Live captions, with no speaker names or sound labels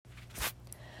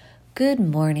Good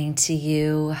morning to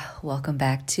you. Welcome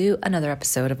back to another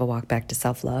episode of A Walk Back to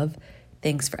Self-Love.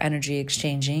 Thanks for energy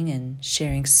exchanging and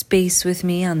sharing space with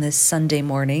me on this Sunday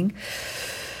morning.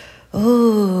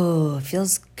 Oh, it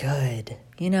feels good.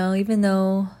 Even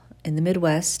though in the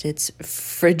Midwest it's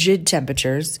frigid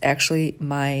temperatures. Actually,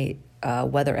 my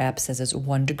weather app says it's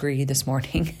 1 degree this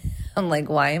morning. I'm like,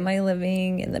 why am I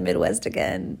living in the Midwest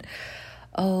again?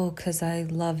 Oh, because I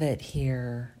love it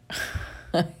here.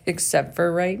 Except for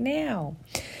right now.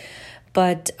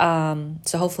 But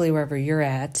so hopefully wherever you're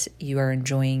at, you are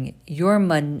enjoying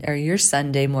your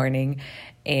Sunday morning.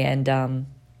 And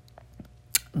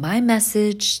my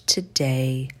message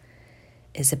today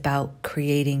is about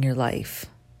creating your life.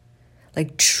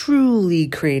 Like truly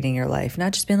creating your life,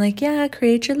 not just being like, yeah,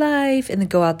 create your life and then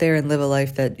go out there and live a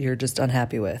life that you're just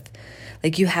unhappy with.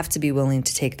 Like you have to be willing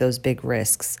to take those big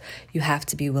risks. You have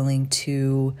to be willing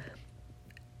to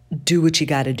do what you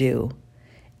got to do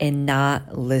and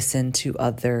not listen to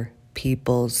other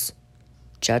people's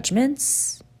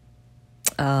judgments,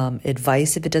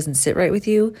 advice if it doesn't sit right with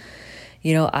you.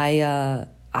 I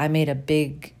made a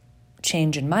big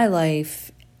change in my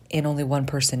life and only one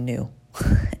person knew.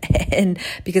 And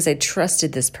because I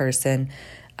trusted this person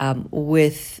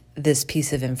with this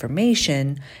piece of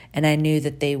information, and I knew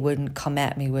that they wouldn't come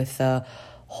at me with a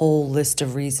whole list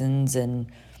of reasons and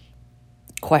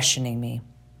questioning me.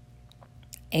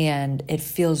 And it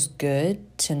feels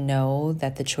good to know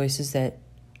that the choices that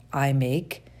I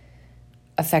make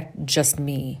affect just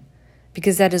me,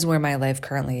 because that is where my life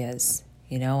currently is.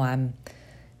 I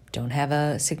don't have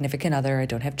a significant other. I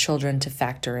don't have children to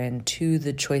factor into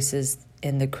the choices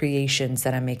and the creations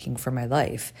that I'm making for my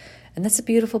life. And that's a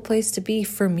beautiful place to be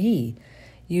for me.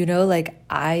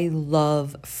 I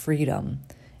love freedom.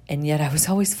 And yet I was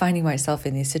always finding myself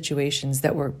in these situations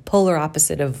that were polar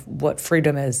opposite of what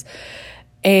freedom is.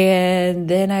 And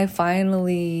then I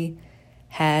finally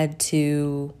had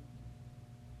to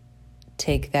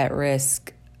take that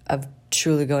risk of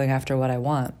truly going after what I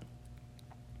want.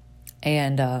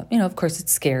 And, of course,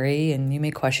 it's scary and you may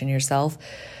question yourself.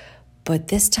 But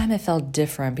this time it felt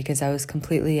different because I was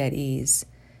completely at ease.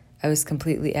 I was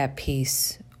completely at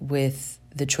peace with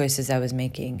the choices I was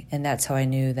making. And that's how I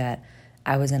knew that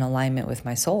I was in alignment with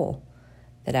my soul,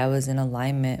 that I was in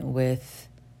alignment with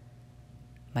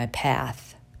my path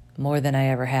more than I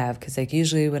ever have. Because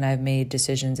usually when I've made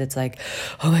decisions, it's like,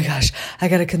 oh my gosh, I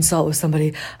got to consult with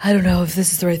somebody. I don't know if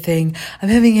this is the right thing. I'm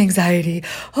having anxiety.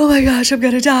 Oh my gosh, I'm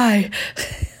going to die.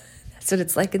 That's what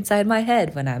it's like inside my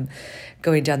head when I'm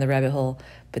going down the rabbit hole.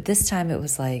 But this time it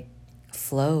was like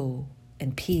flow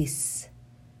and peace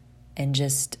and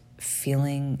just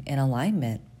feeling in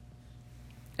alignment.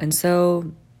 And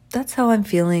so that's how I'm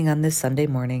feeling on this Sunday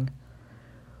morning.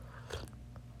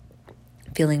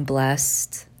 Feeling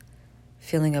blessed,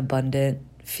 feeling abundant,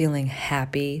 feeling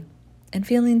happy, and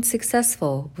feeling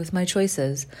successful with my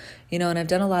choices. And I've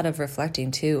done a lot of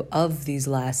reflecting too of these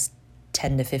last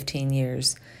 10 to 15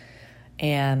 years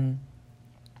and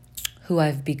who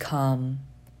I've become,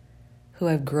 who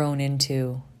I've grown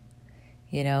into,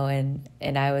 and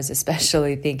I was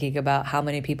especially thinking about how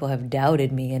many people have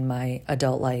doubted me in my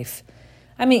adult life.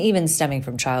 I mean, even stemming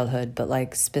from childhood,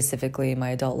 but specifically my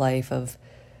adult life of,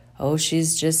 oh,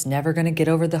 she's just never going to get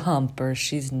over the hump, or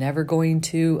she's never going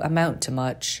to amount to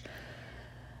much.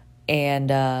 And,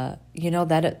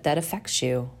 that affects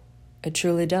you. It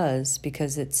truly does,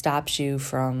 because it stops you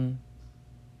from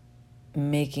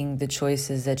making the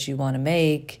choices that you want to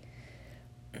make.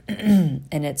 And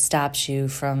it stops you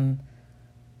from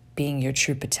being your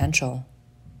true potential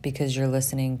because you're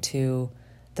listening to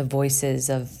the voices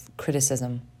of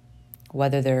criticism,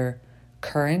 whether they're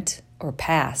current or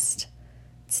past.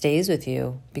 Stays with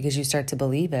you because you start to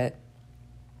believe it.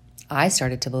 I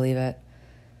started to believe it.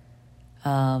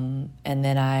 And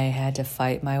then I had to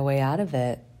fight my way out of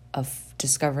it, of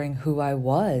discovering who I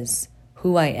was,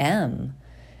 who I am.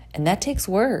 And that takes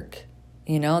work.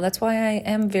 That's why I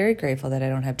am very grateful that I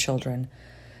don't have children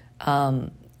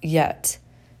yet.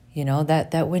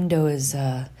 That window is,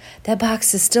 that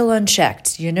box is still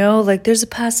unchecked, there's a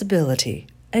possibility.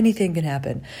 Anything can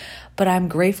happen. But I'm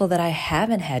grateful that I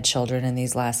haven't had children in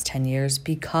these last 10 years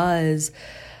because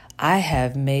I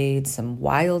have made some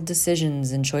wild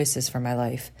decisions and choices for my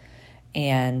life.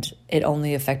 And it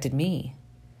only affected me.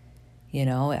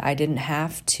 I didn't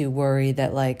have to worry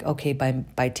that okay,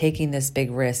 by taking this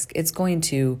big risk, it's going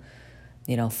to,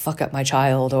 fuck up my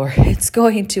child or it's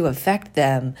going to affect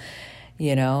them,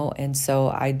 And so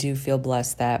I do feel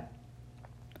blessed that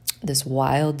this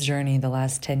wild journey the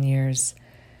last 10 years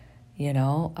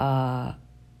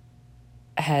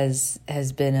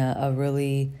has been a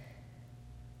really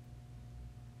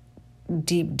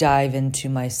deep dive into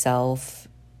myself,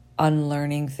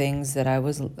 unlearning things that I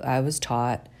was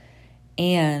taught,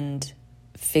 and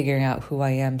figuring out who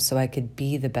I am so I could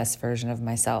be the best version of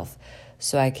myself,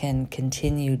 so I can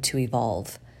continue to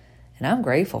evolve. And I'm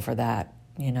grateful for that,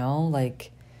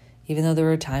 like, even though there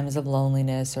were times of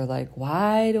loneliness, or like,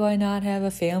 why do I not have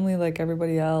a family like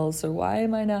everybody else? Or why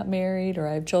am I not married, or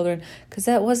I have children? Because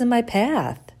that wasn't my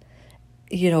path,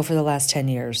 for the last 10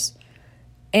 years.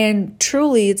 And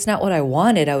truly, it's not what I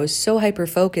wanted. I was so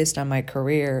hyper-focused on my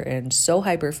career and so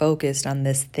hyper-focused on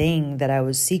this thing that I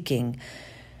was seeking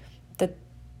that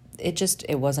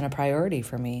it wasn't a priority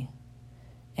for me.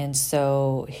 And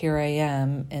so here I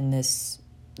am in this,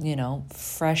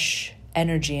 fresh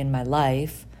energy in my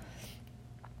life.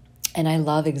 And I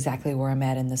love exactly where I'm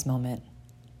at in this moment.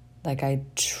 Like, I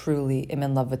truly am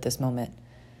in love with this moment.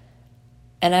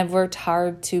 And I've worked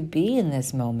hard to be in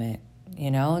this moment.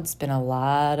 It's been a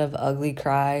lot of ugly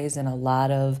cries and a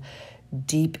lot of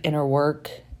deep inner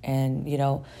work. And,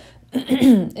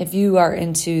 if you are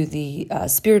into the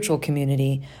spiritual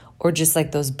community, or just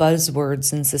like those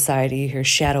buzzwords in society, you hear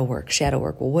shadow work.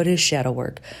 Well, what is shadow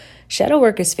work? Shadow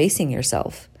work is facing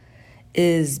yourself,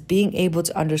 is being able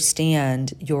to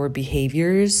understand your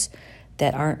behaviors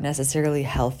that aren't necessarily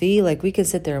healthy. Like, we could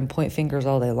sit there and point fingers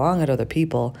all day long at other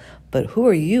people, but who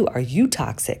are you? Are you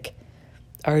toxic?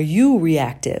 Are you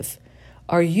reactive?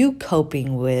 Are you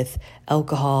coping with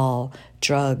alcohol,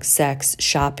 drugs, sex,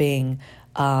 shopping,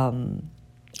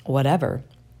 whatever,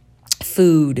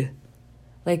 food?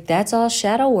 Like, that's all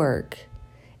shadow work.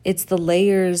 It's the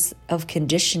layers of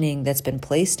conditioning that's been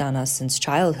placed on us since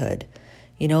childhood.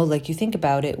 Like, you think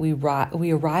about it, we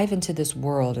arrive into this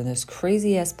world and this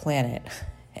crazy ass planet,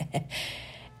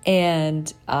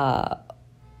 and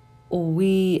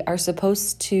we are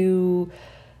supposed to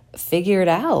figure it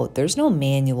out. There's no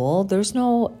manual. There's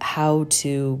no how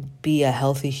to be a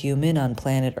healthy human on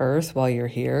planet Earth while you're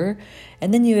here.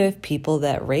 And then you have people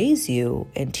that raise you,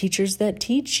 and teachers that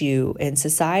teach you, and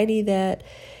society that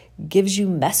gives you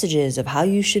messages of how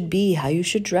you should be, how you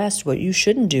should dress, what you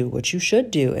shouldn't do, what you should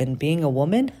do. And being a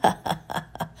woman,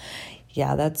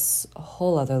 yeah, that's a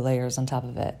whole other layers on top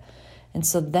of it. And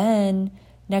so then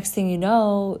next thing you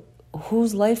know,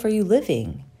 whose life are you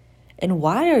living? And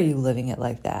why are you living it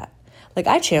like that? Like,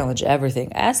 I challenge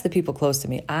everything. Ask the people close to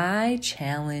me. I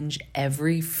challenge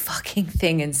every fucking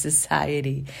thing in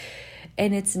society.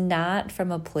 And it's not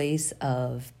from a place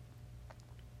of,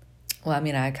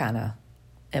 I kind of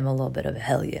am a little bit of a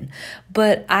hellion,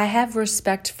 but I have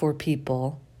respect for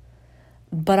people,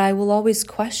 but I will always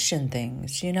question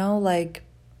things, like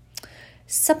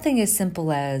something as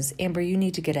simple as, Amber, you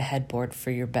need to get a headboard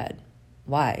for your bed.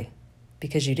 Why?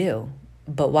 Because you do.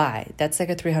 But why? That's like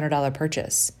a $300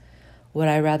 purchase. Would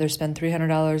I rather spend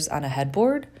 $300 on a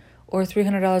headboard or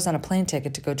 $300 on a plane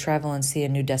ticket to go travel and see a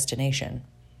new destination?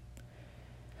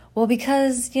 Well,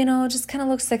 because, it just kind of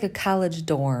looks like a college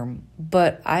dorm,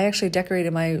 but I actually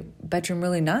decorated my bedroom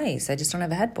really nice. I just don't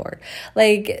have a headboard.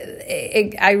 Like,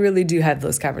 I really do have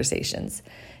those conversations,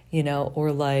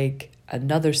 or like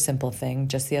another simple thing.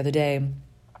 Just the other day,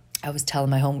 I was telling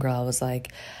my homegirl, I was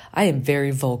like, I am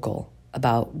very vocal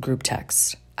about group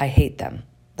texts. I hate them.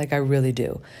 Like, I really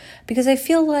do. Because I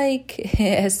feel like,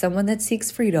 as someone that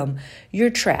seeks freedom, you're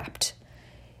trapped.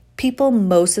 People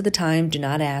most of the time do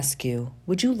not ask you,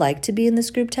 would you like to be in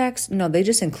this group text? No, they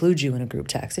just include you in a group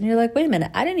text. And you're like, wait a minute,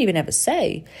 I didn't even have a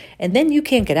say. And then you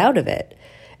can't get out of it.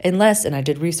 Unless, and I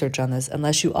did research on this,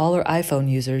 unless you all are iPhone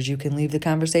users, you can leave the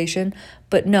conversation.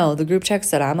 But no, the group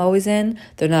texts that I'm always in,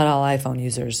 they're not all iPhone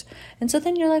users. And so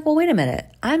then you're like, well, wait a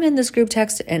minute. I'm in this group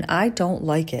text and I don't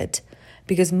like it.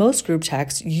 Because most group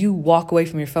texts, you walk away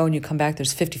from your phone, you come back,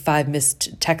 there's 55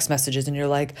 missed text messages, and you're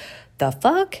like, the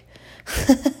fuck?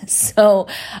 So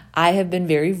I have been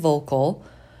very vocal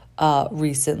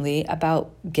recently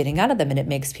about getting out of them, and it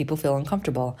makes people feel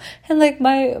uncomfortable. And like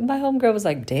my homegirl was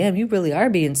like, damn, you really are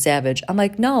being savage. I'm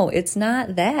like, no, it's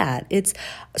not that. It's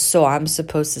so I'm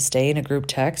supposed to stay in a group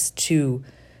text to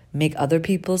make other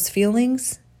people's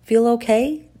feelings feel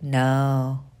okay?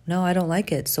 No, I don't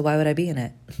like it. So why would I be in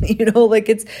it? Like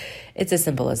it's as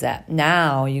simple as that.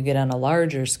 Now you get on a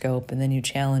larger scope, and then you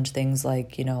challenge things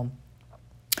like,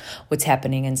 what's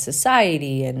happening in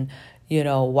society, and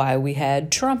why we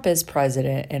had Trump as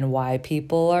president, and why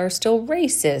people are still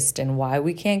racist, and why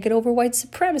we can't get over white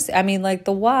supremacy. I mean, like,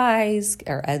 the whys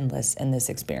are endless in this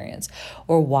experience.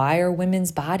 Or why are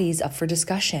women's bodies up for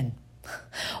discussion?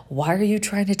 Why are you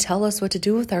trying to tell us what to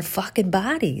do with our fucking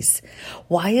bodies?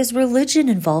 Why is religion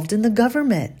involved in the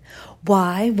government?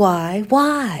 Why?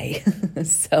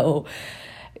 So,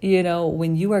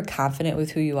 When you are confident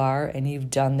with who you are and you've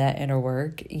done that inner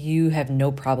work, you have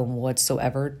no problem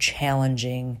whatsoever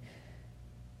challenging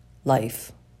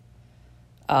life,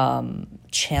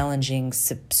 challenging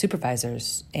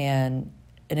supervisors and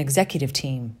an executive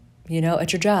team,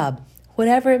 at your job,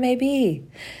 whatever it may be.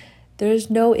 There's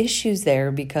no issues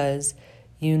there because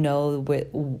you know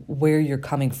where you're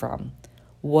coming from,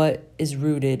 what is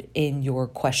rooted in your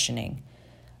questioning.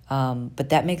 But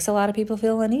that makes a lot of people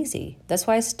feel uneasy. That's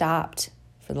why I stopped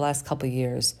for the last couple of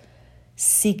years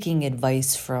seeking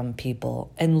advice from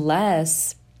people,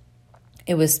 unless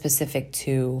it was specific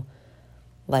to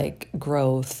like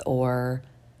growth or,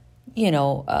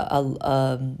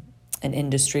 an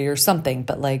industry or something.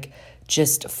 But like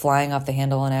just flying off the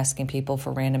handle and asking people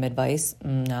for random advice,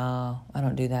 no, I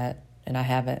don't do that. And I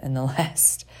haven't in the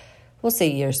last, we'll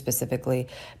say year specifically,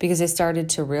 because I started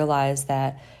to realize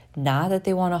that not that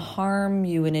they want to harm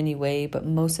you in any way, but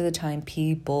most of the time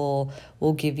people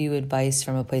will give you advice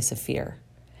from a place of fear.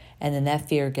 And then that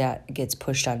fear gets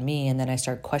pushed on me. And then I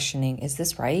start questioning, is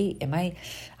this right? I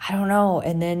don't know.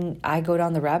 And then I go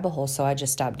down the rabbit hole. So I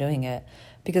just stopped doing it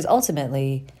because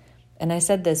ultimately, and I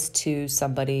said this to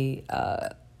somebody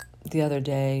the other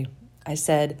day, I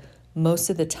said, most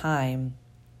of the time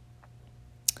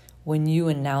when you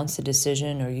announce a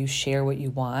decision or you share what you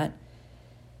want,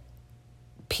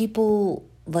 people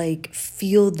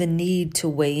feel the need to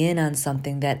weigh in on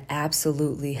something that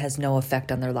absolutely has no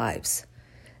effect on their lives.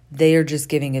 They are just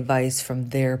giving advice from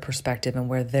their perspective and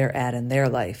where they're at in their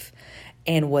life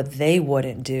and what they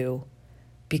wouldn't do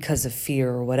because of fear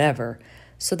or whatever.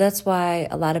 So that's why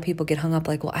a lot of people get hung up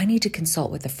well, I need to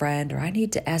consult with a friend, or I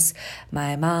need to ask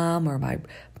my mom or my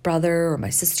brother or my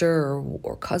sister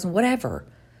or cousin, whatever.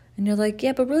 And you're like,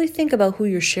 yeah, but really think about who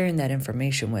you're sharing that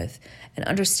information with and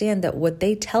understand that what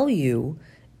they tell you,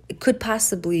 it could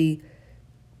possibly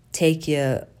take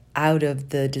you out of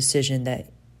the decision that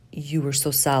you were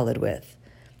so solid with.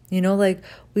 We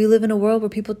live in a world where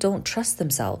people don't trust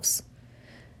themselves.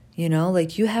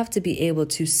 You have to be able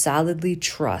to solidly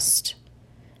trust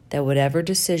that whatever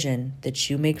decision that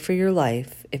you make for your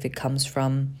life, if it comes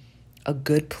from a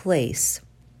good place,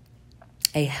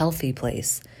 a healthy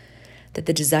place, that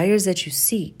the desires that you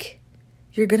seek,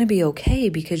 you're going to be okay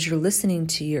because you're listening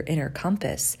to your inner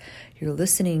compass. You're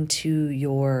listening to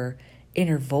your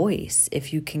inner voice.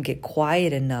 If you can get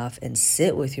quiet enough and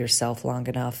sit with yourself long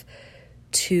enough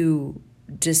to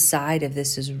decide if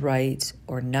this is right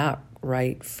or not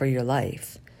right for your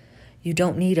life. You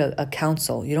don't need a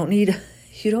council. You don't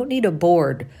need a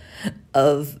board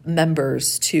of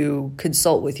members to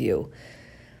consult with you.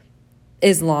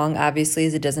 As long, obviously,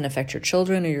 as it doesn't affect your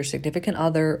children or your significant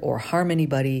other or harm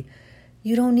anybody,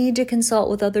 you don't need to consult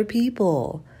with other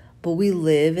people. But we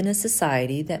live in a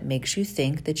society that makes you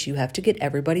think that you have to get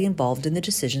everybody involved in the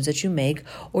decisions that you make,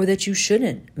 or that you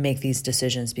shouldn't make these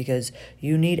decisions because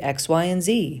you need X, Y, and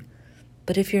Z.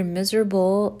 But if you're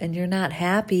miserable and you're not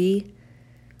happy,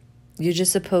 you're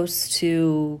just supposed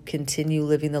to continue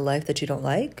living the life that you don't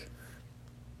like?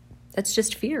 That's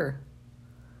just fear.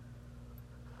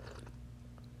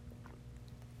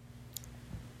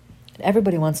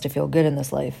 Everybody wants to feel good in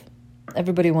this life.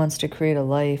 Everybody wants to create a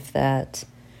life that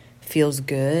feels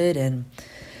good and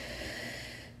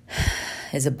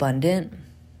is abundant,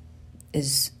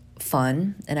 is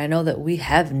fun. And I know that we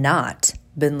have not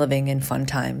been living in fun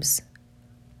times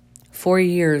for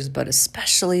years, but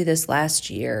especially this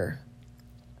last year.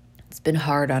 It's been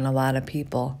hard on a lot of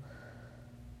people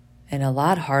and a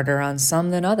lot harder on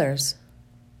some than others.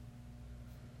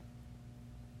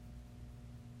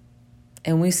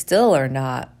 And we still are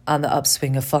not on the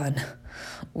upswing of fun.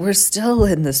 We're still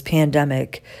in this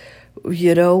pandemic.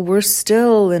 We're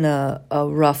still in a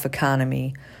rough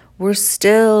economy. We're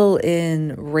still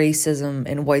in racism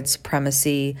and white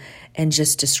supremacy and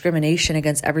just discrimination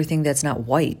against everything that's not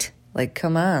white.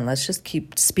 Come on, let's just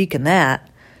keep speaking that.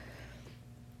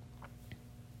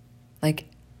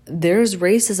 There's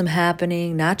racism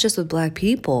happening, not just with Black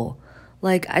people.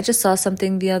 I just saw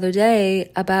something the other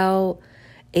day about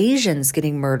Asians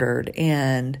getting murdered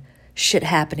and shit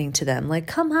happening to them.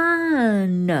 Come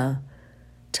on.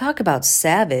 Talk about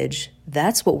savage.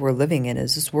 That's what we're living in,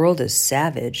 is this world is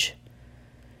savage.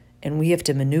 And we have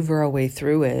to maneuver our way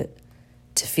through it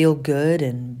to feel good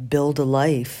and build a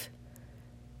life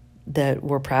that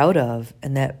we're proud of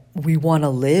and that we want to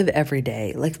live every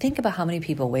day. Think about how many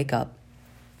people wake up,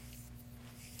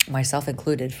 myself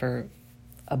included, for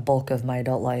a bulk of my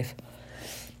adult life.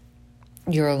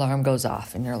 Your alarm goes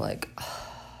off and you're like, oh,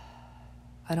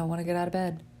 I don't want to get out of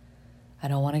bed. I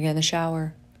don't want to get in the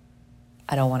shower.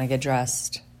 I don't want to get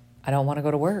dressed. I don't want to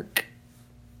go to work.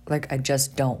 I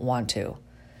just don't want to.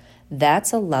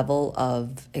 that's a level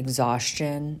of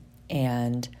exhaustion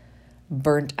and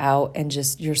burnt out, and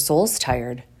just your soul's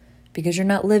tired because you're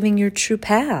not living your true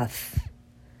path.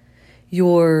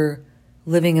 You're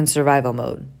living in survival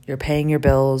mode. You're paying your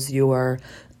bills. You are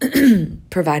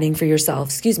providing for yourself.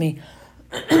 Excuse me.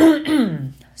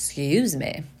 Excuse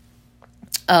me.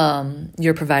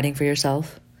 You're providing for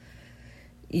yourself.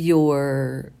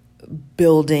 You're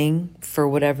building for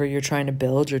whatever you're trying to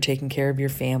build. You're taking care of your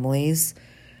families.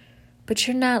 But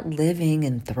you're not living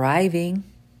and thriving.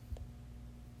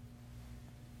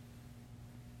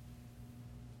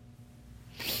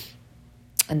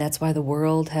 And that's why the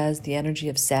world has the energy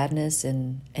of sadness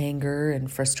and anger and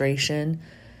frustration,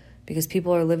 because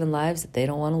people are living lives that they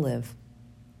don't want to live,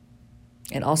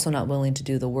 and also not willing to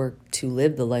do the work to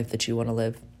live the life that you want to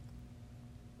live.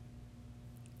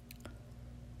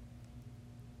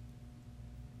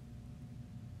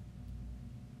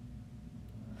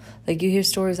 Like, you hear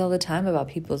stories all the time about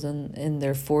people in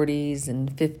their 40s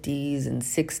and 50s and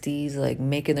 60s, like,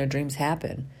 making their dreams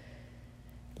happen.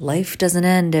 Life doesn't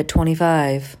end at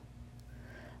 25.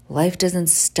 Life doesn't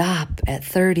stop at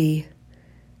 30.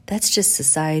 That's just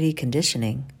society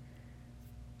conditioning.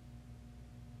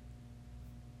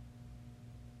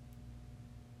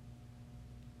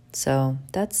 So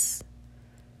that's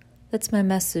my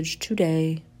message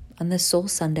today on this Soul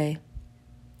Sunday.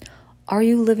 Are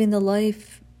you living the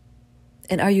life,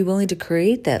 and are you willing to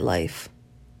create that life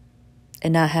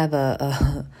and not have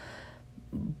a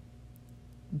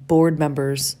board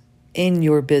members in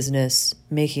your business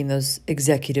making those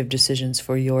executive decisions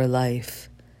for your life?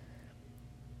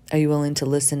 Are you willing to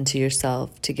listen to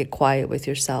yourself, to get quiet with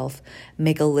yourself,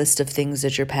 make a list of things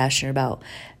that you're passionate about,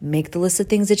 make the list of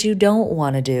things that you don't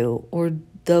want to do, or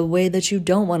the way that you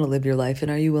don't want to live your life, and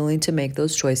are you willing to make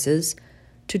those choices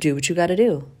to do what you got to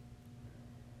do?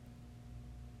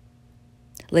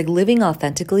 Like, living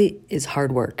authentically is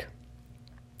hard work.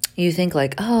 You think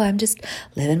like, oh, I'm just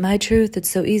living my truth. It's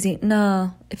so easy.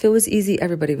 No, if it was easy,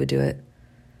 everybody would do it.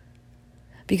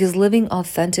 Because living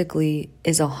authentically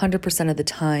is 100% of the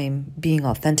time being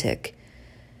authentic.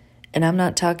 And I'm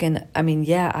not talking,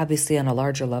 yeah, obviously on a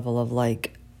larger level of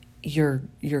like your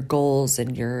goals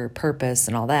and your purpose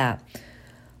and all that.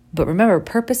 But remember,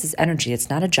 purpose is energy. It's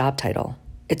not a job title.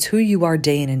 It's who you are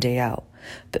day in and day out.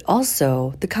 But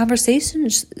also the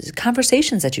conversations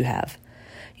that you have.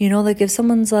 You know, like if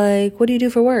someone's like, what do you do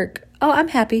for work? Oh, I'm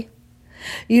happy.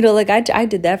 You know, like I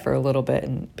did that for a little bit,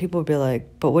 and people would be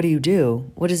like, but what do you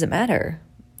do? What does it matter?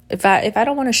 If I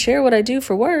don't want to share what I do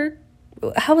for work,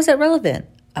 how is that relevant?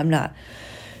 I'm not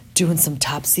doing some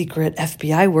top secret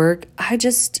FBI work.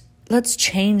 Let's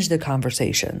change the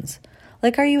conversations.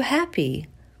 Like, are you happy?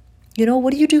 You know,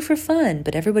 what do you do for fun?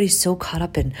 But everybody's so caught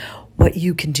up in what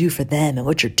you can do for them and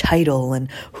what's your title and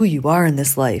who you are in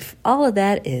this life. All of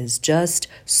that is just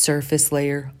surface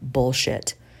layer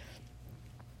bullshit.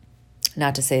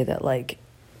 Not to say that, like,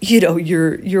 you know,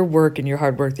 your work and your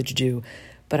hard work that you do,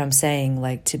 but I'm saying,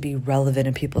 like, to be relevant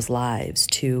in people's lives,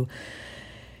 to,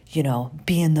 you know,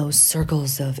 be in those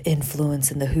circles of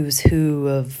influence and the who's who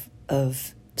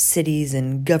of cities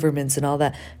and governments and all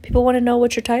that. People want to know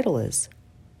what your title is.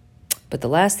 But the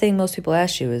last thing most people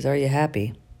ask you is, are you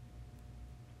happy?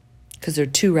 Because they're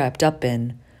too wrapped up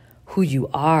in who you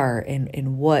are and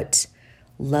in what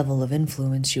level of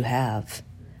influence you have.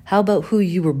 How about who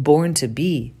you were born to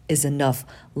be is enough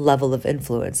level of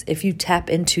influence? If you tap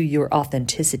into your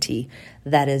authenticity,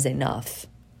 that is enough.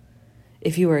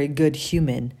 If you are a good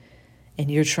human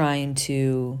and you're trying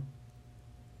to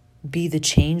be the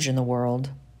change in the world,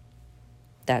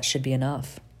 that should be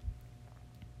enough.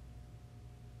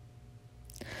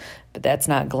 But that's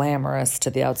not glamorous to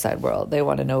the outside world. They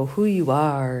want to know who you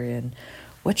are and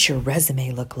what's your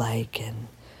resume look like and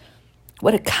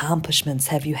what accomplishments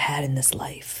have you had in this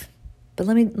life. But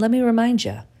let me remind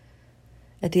you,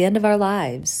 at the end of our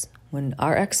lives, when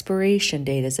our expiration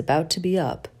date is about to be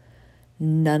up,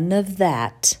 none of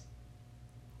that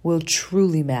will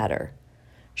truly matter.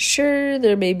 Sure,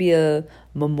 there may be a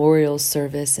memorial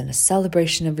service and a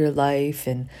celebration of your life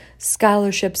and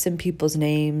scholarships in people's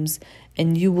names,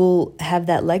 and you will have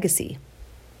that legacy,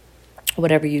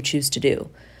 whatever you choose to do.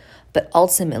 But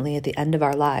ultimately, at the end of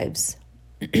our lives,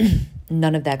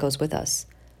 none of that goes with us.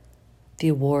 The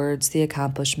awards, the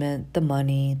accomplishment, the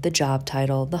money, the job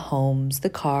title, the homes, the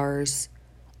cars,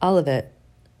 all of it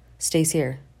stays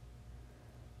here.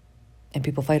 And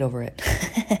people fight over it.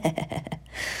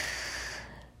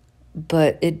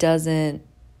 But it doesn't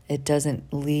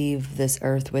leave this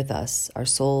earth with us. Our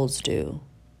souls do.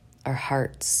 Our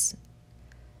hearts.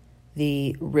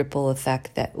 The ripple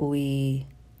effect that we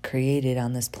created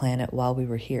on this planet while we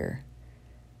were here.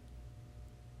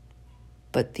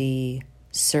 but the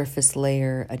surface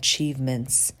layer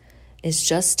achievements is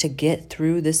just to get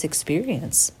through this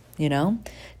experience,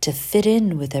 to fit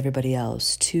in with everybody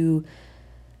else, to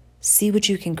see what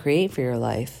you can create for your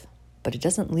life. But it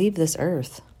doesn't leave this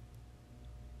earth.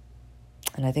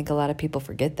 And I think a lot of people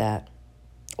forget that,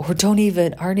 or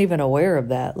aren't even aware of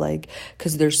that,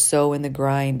 because they're so in the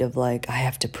grind of I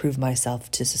have to prove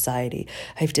myself to society.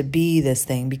 I have to be this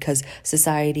thing, because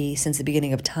society, since the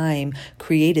beginning of time,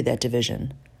 created that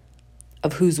division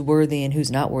of who's worthy and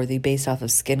who's not worthy based off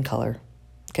of skin color.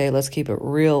 Okay, let's keep it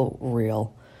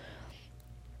real.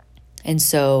 And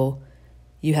so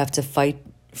you have to fight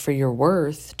for your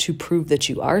worth to prove that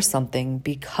you are something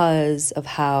because of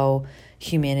how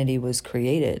humanity was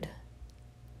created.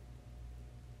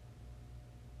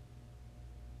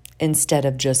 Instead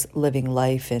of just living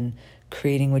life and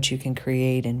creating what you can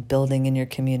create and building in your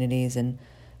communities and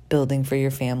building for your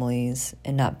families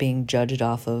and not being judged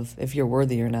off of if you're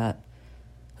worthy or not.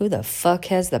 Who the fuck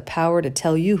has the power to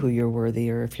tell you who you're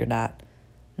worthy or if you're not?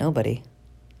 Nobody.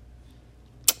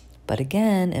 But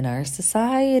again, in our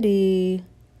society,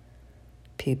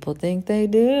 people think they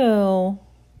do.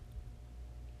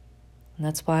 And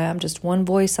that's why I'm just one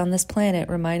voice on this planet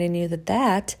reminding you that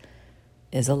that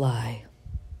is a lie.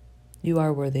 You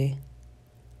are worthy.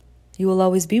 You will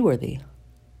always be worthy.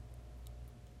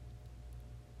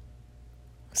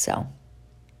 So,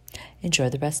 enjoy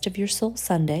the rest of your Soul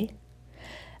Sunday.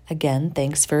 Again,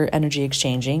 thanks for energy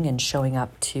exchanging and showing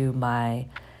up to my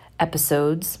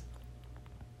episodes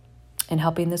and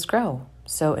helping this grow.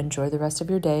 So enjoy the rest of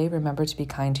your day. Remember to be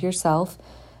kind to yourself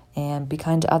and be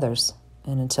kind to others.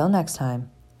 And until next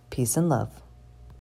time, peace and love.